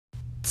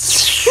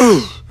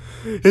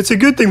It's a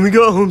good thing we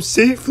got home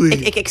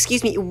safely.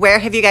 Excuse me, where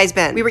have you guys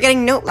been? We were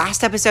getting note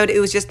last episode. It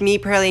was just me,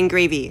 Pearly, and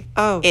Gravy.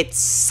 Oh. It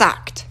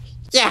sucked.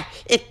 Yeah,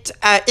 it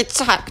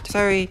sucked.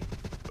 Sorry.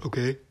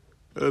 Okay.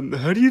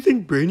 How do you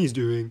think Brainy's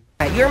doing?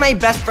 You're my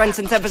best friend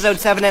since episode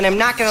 7, and I'm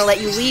not gonna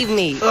let you leave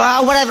me.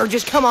 Whatever,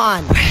 just come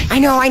on. I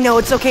know,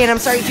 it's okay, and I'm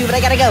sorry too, but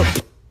I gotta go.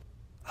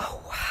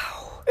 Oh,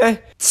 wow.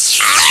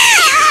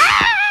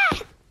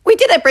 We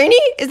did it, Brainy!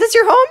 Is this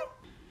your home?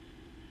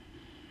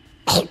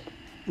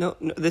 No,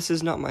 this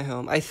is not my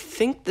home. I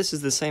think this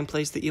is the same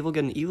place the Evil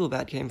Good and Evil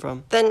Bad came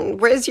from. Then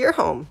where's your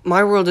home?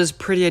 My world is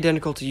pretty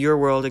identical to your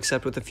world,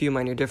 except with a few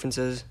minor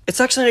differences. It's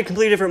actually in a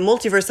completely different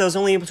multiverse that I was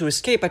only able to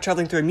escape by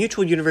traveling through a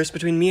mutual universe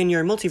between me and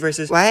your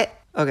multiverses. What?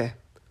 Okay.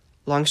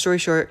 Long story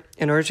short,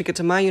 in order to get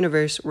to my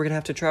universe, we're gonna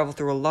have to travel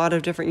through a lot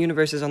of different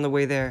universes on the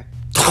way there.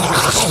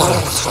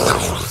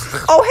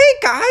 Oh, hey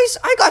guys!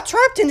 I got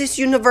trapped in this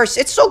universe.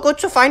 It's so good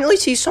to finally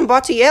see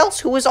somebody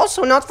else who is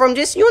also not from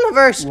this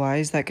universe. Why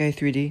is that guy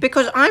 3D?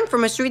 Because I'm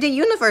from a 3D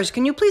universe.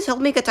 Can you please help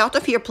me get out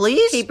of here,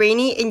 please? Hey,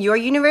 Brainy, in your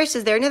universe,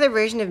 is there another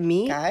version of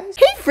me? Guys?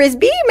 Hey,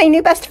 Frisbee, my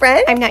new best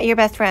friend. I'm not your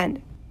best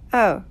friend.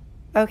 Oh,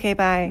 okay,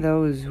 bye. That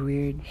was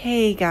weird.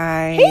 Hey,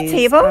 guys. Hey,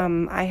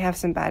 Table. I have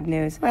some bad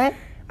news. What?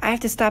 I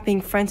have to stop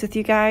being friends with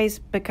you guys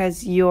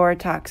because you're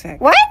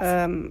toxic. What?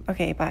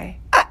 Okay, bye.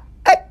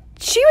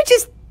 She would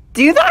just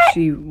do that?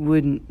 She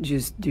wouldn't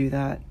just do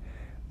that.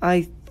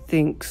 I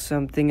think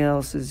something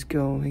else is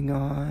going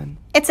on.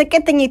 It's a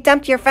good thing you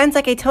dumped your friends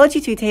like I told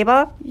you to,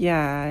 Table.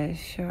 Yeah,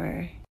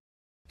 sure.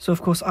 So, of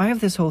course, I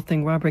have this whole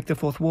thing where I break the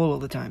fourth wall all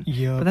the time.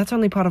 Yeah. But that's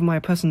only part of my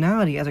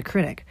personality as a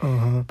critic.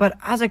 Uh-huh. But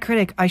as a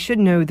critic, I should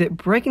know that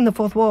breaking the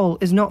fourth wall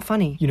is not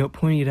funny. You know,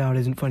 pointing it out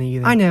isn't funny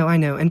either. I know.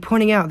 And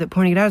pointing out that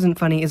pointing it out isn't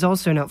funny is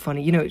also not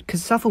funny. You know,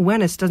 because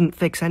self-awareness doesn't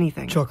fix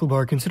anything. Chocolate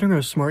Bar, considering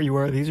how smart you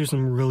are, these are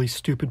some really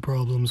stupid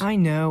problems. I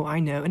know.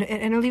 And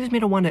it leaves me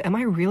to wonder, am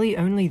I really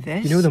only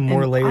this? You know, the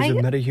more layers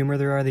of meta humor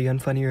there are, the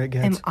unfunnier it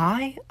gets. Am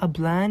I a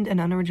bland and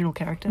unoriginal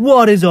character?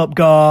 What is up,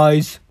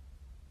 guys?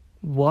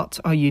 What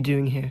are you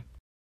doing here?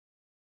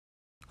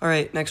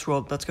 Alright, next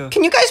world, let's go.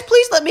 Can you guys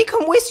please let me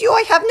come with you?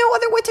 I have no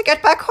other way to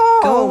get back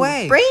home. Go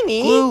away.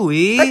 Brainy.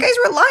 Bluey. That guy's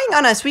relying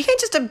on us. We can't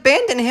just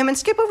abandon him and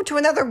skip over to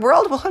another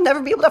world. We'll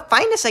never be able to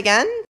find us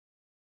again.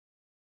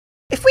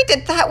 If we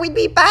did that, we'd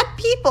be bad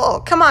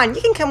people. Come on,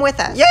 you can come with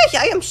us. Yeah,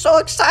 I am so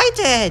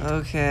excited.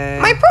 Okay.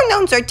 My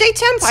pronouns are they,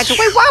 Tim, by the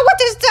way. Wow,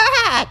 what is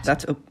that?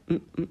 That's...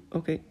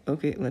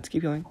 okay, let's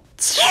keep going.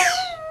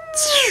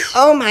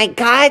 Oh my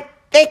god.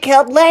 They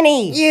killed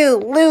Lenny! You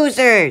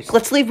losers!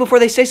 Let's leave before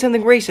they say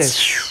something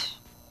racist.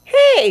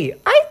 Hey,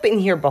 I've been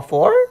here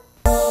before.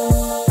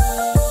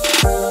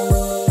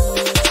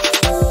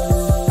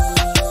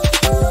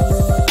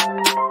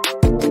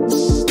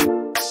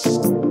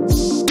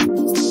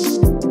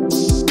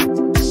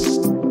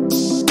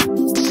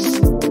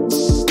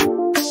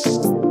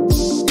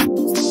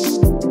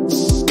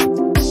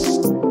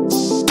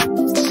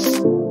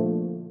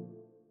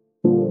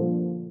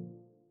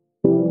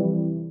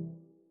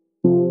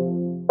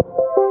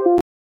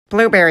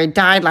 Blueberry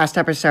died last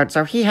episode,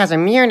 so he has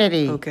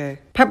immunity. Okay.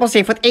 Purple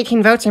safe with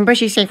 18 votes and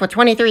Bushy safe with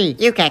 23.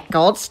 You get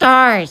gold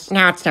stars.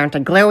 Now it's down to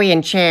Gluey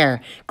and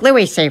Chair.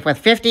 Gluey safe with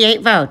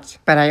 58 votes,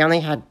 but I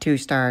only had 2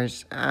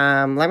 stars.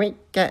 Let me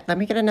get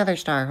another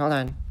star. Hold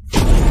on.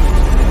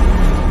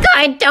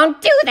 God, don't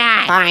do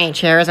that. Fine.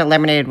 Chair is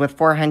eliminated with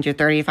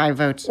 435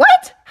 votes.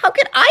 What? How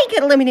could I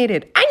get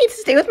eliminated? I need to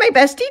stay with my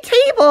bestie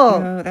Table.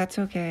 No, that's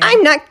okay.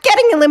 I'm not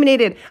getting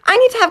eliminated. I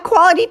need to have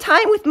quality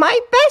time with my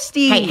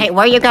bestie. Hey,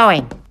 where are you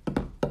going?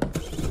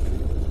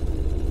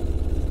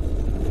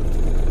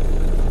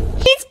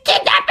 He's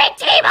kidnapping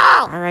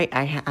Table! Alright,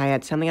 I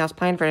had something else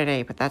planned for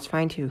today, but that's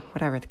fine too.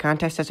 Whatever, the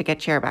contest doesn't get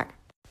Chair back.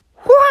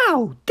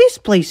 Wow, this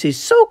place is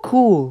so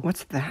cool.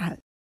 What's that?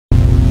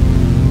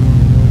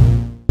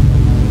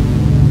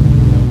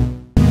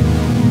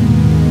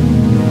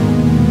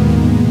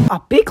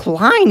 A big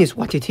line is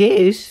what it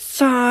is.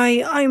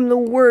 Sigh, I'm the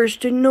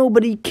worst and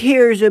nobody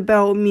cares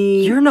about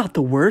me. You're not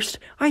the worst.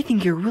 I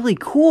think you're really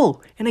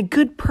cool and a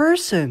good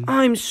person.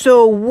 I'm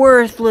so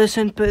worthless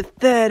and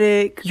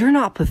pathetic. You're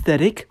not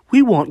pathetic.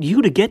 We want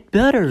you to get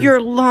better.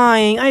 You're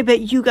lying. I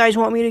bet you guys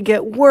want me to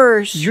get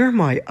worse. You're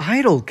my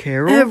idol,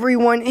 Carol.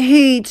 Everyone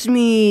hates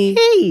me.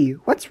 Hey,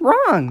 what's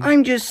wrong?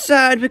 I'm just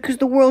sad because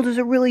the world is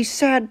a really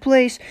sad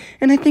place,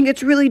 and I think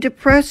it's really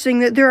depressing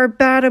that there are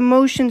bad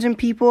emotions in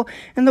people,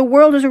 and the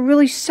world is a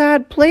really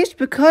sad place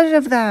because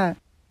of that.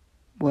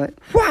 What?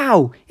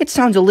 Wow, it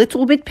sounds a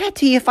little bit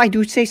petty if I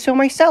do say so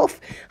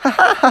myself. Ha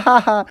ha ha ha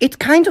ha. It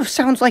kind of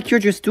sounds like you're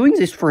just doing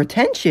this for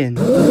attention.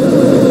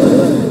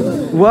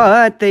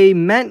 What they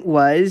meant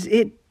was,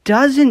 it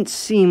doesn't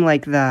seem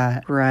like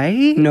that,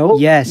 right? No?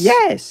 Yes.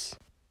 Yes.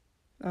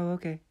 Oh,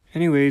 okay.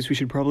 Anyways, we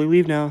should probably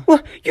leave now.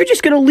 Well, you're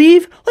just gonna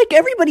leave? Like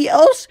everybody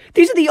else?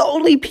 These are the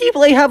only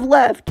people I have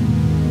left.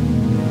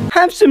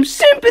 Have some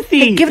sympathy.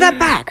 Hey, give that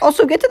back.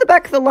 Also, get to the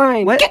back of the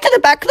line. What? Get to the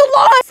back of the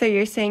line. So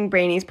you're saying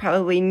Brainy's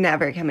probably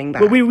never coming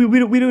back? But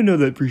we don't know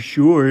that for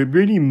sure.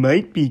 Brady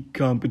might be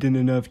competent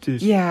enough to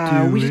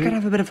Yeah, do we just it. gotta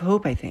have a bit of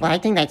hope, I think. Well, I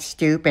think that's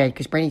stupid,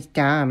 because Brady's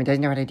dumb and doesn't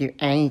know how to do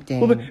anything.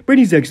 Well, but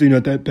Brady's actually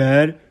not that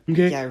bad,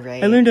 okay? Yeah,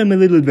 right. I learned on my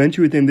little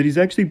adventure with him that he's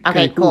actually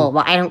Okay, kinda cool.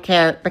 Well, I don't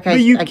care, because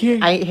But you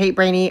can't- I hate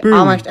Brainy Boom.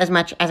 almost as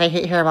much as I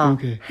hate Hairball.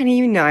 Okay. Honey,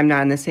 you know I'm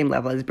not on the same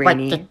level as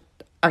Brainy.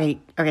 Okay,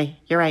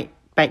 you're right.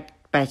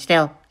 But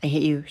still, I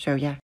hate you, so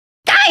yeah.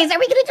 Guys, are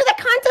we gonna do the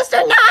contest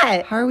or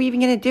not? How are we even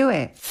gonna do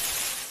it?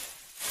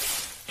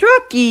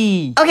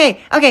 Trucky!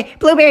 Okay,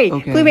 Blueberry.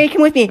 Okay. Blueberry,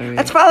 come with me. Alright.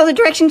 Let's follow the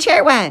direction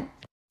Chair went.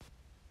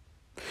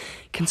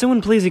 Can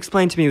someone please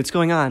explain to me what's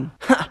going on?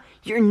 Ha!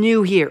 You're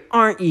new here,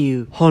 aren't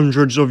you?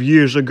 Hundreds of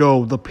years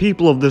ago, the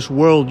people of this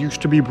world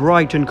used to be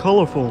bright and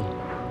colorful.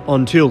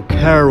 Until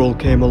Carol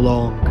came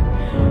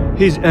along.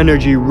 His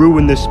energy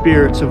ruined the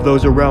spirits of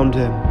those around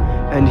him,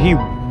 and he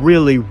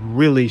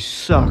really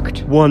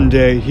sucked. One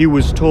day, he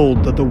was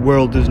told that the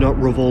world does not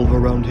revolve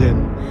around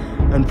him,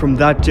 and from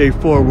that day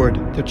forward,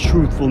 the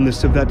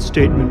truthfulness of that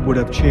statement would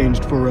have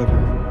changed forever.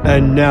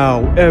 And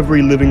now,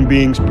 every living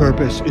being's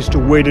purpose is to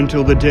wait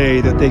until the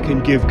day that they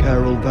can give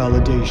Carol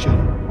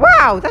validation.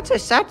 Wow, that's a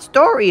sad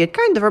story. It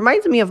kind of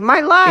reminds me of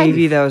my life.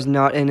 Avi, that was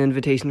not an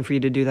invitation for you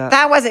to do that.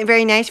 That wasn't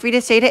very nice for you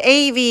to say to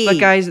Avi. But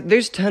guys,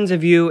 there's tons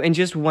of you and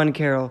just one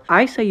Carol.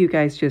 I say you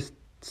guys just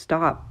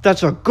stop.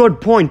 That's a good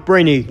point,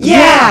 Brainy.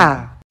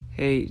 Yeah!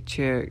 Hey,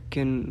 Chair,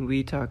 can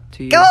we talk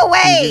to you? Go We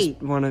away!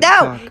 just wanna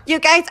No, talk. you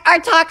guys are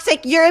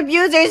toxic. You're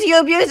abusers. You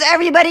abuse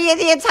everybody in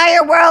the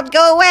entire world.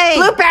 Go away.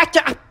 Blue back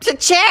to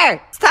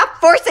Chair. Stop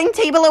forcing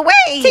Table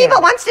away.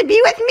 Table wants to be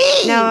with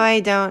me. No,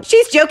 I don't.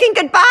 She's joking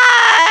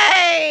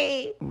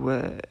goodbye.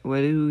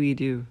 What do we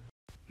do?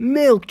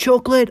 Milk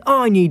chocolate,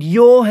 I need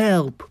your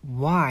help.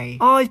 Why?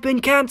 I've been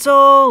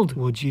cancelled.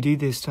 What'd you do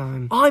this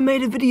time? I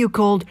made a video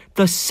called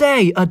the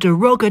Say a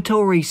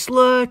Derogatory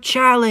Slur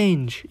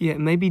Challenge. Yeah,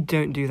 maybe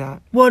don't do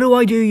that. What do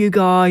I do, you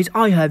guys?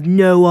 I have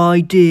no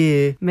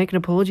idea. Make an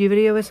apology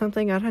video or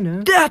something? I don't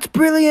know. That's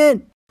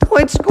brilliant.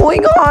 What's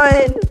going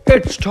on?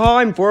 It's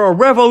time for a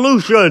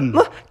revolution.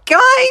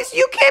 Guys,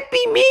 you can't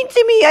be mean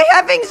to me. I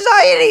have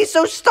anxiety,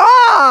 so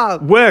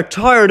stop. We're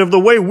tired of the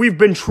way we've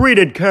been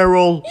treated,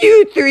 Carol.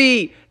 You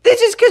three. This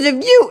is because of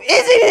you,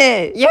 isn't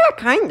it? Yeah,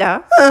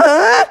 kinda.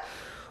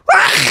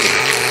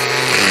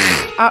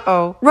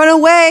 Uh-oh. Run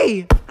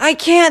away. I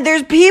can't.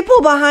 There's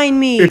people behind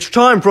me. It's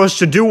time for us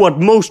to do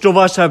what most of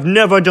us have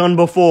never done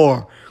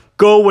before.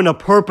 Go in a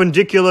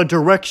perpendicular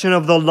direction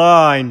of the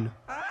line.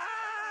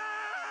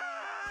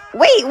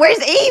 Wait, where's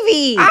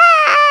Avi?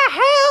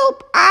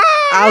 Help!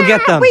 I'll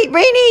get them. Wait,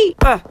 Rainy!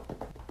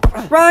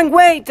 Wrong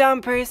way,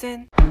 dumb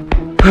person.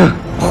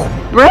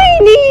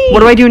 Rainy! What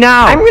do I do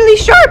now? I'm really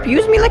sharp.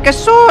 Use me like a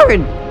sword.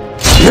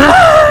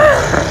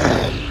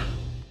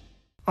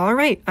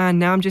 Alright,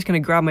 now I'm just gonna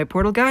grab my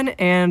portal gun,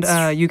 and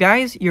you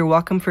guys, you're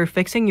welcome for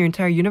fixing your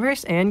entire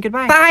universe, and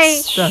goodbye.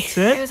 Bye. That's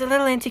It it? was a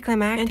little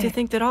anticlimactic. And to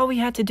think that all we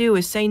had to do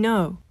was say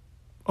no.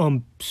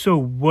 So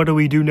what do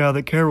we do now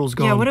that Carol's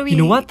gone? Yeah, what do we... You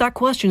know what? That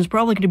question is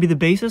probably going to be the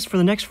basis for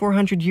the next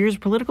 400 years of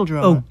political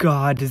drama. Oh,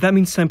 God. Does that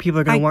mean some people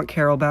are going to want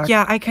Carol back?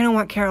 Yeah, I kind of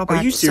want Carol back.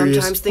 Are you serious?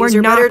 Sometimes things We're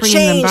are not better bringing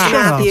them changed, back.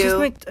 Matthew. It's just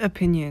my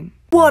opinion.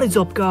 What is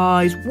up,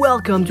 guys?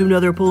 Welcome to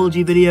another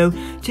apology video.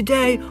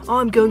 Today,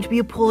 I'm going to be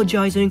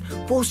apologizing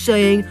for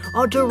saying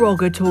a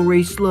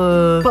derogatory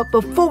slur. But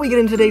before we get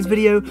into today's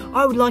video,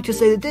 I would like to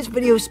say that this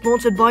video is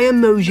sponsored by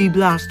Emoji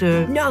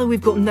Blaster. Now that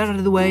we've gotten that out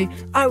of the way,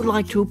 I would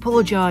like to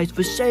apologize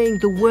for saying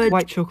the word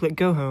White chocolate,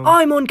 go home.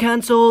 I'm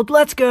uncancelled.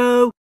 Let's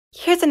go.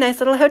 Here's a nice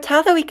little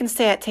hotel that we can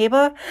stay at,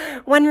 Table.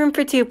 1 room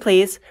for 2,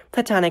 please.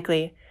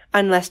 Platonically.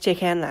 Unless you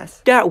can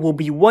less. That will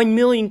be $1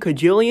 million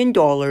kajillion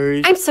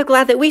dollars. I'm so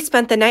glad that we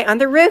spent the night on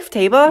the roof,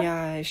 Table.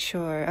 Yeah,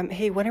 sure.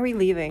 Hey, when are we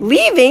leaving?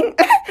 Leaving?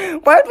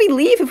 Why would we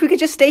leave if we could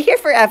just stay here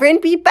forever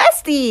and be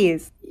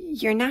besties?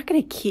 You're not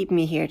gonna keep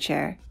me here,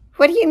 Chair.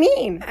 What do you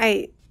mean?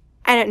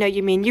 I don't know,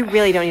 you mean you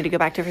really don't need to go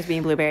back to Frisbee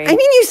and Blueberry. I mean,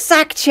 you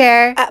suck,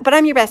 Chair. But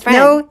I'm your best friend.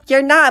 No,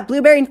 you're not.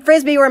 Blueberry and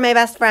Frisbee were my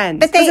best friends.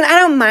 But listen, I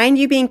don't mind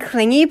you being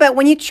clingy, but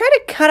when you try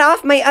to cut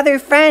off my other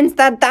friends,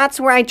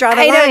 that's where I draw the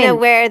line. I don't know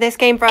where this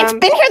came from. It's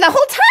been here the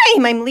whole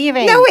time. I'm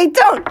leaving. No, wait,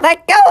 don't.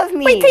 Let go of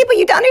me. Wait, Table,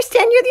 you don't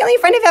understand. You're the only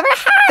friend I've ever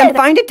had. Then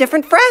find a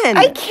different friend.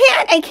 I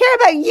can't. I care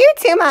about you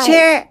too much.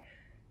 Chair.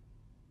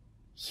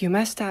 You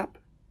messed up.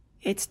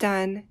 It's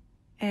done.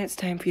 And it's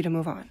time for you to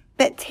move on.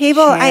 But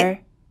Table,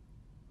 Chair,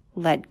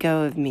 let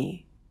go of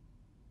me.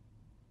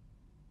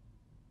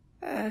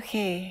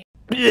 Okay.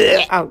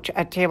 Ouch,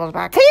 a table's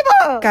back.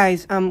 Table!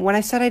 Guys, when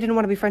I said I didn't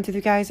want to be friends with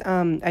you guys,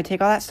 I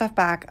take all that stuff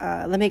back.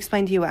 Let me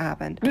explain to you what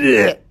happened.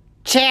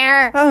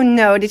 Chair! Oh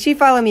no, did she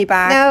follow me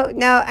back?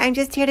 No, I'm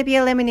just here to be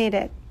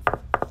eliminated.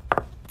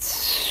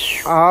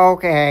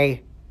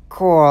 Okay,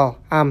 cool.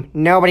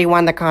 Nobody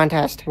won the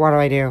contest. What do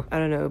I do? I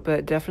don't know,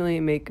 but definitely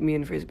make me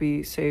and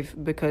Frisbee safe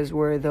because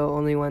we're the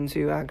only ones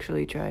who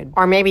actually tried.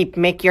 Or maybe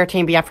make your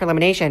team be up for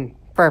elimination.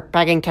 For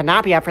begging to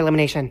not be up for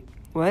elimination.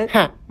 What?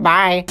 Huh,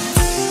 bye.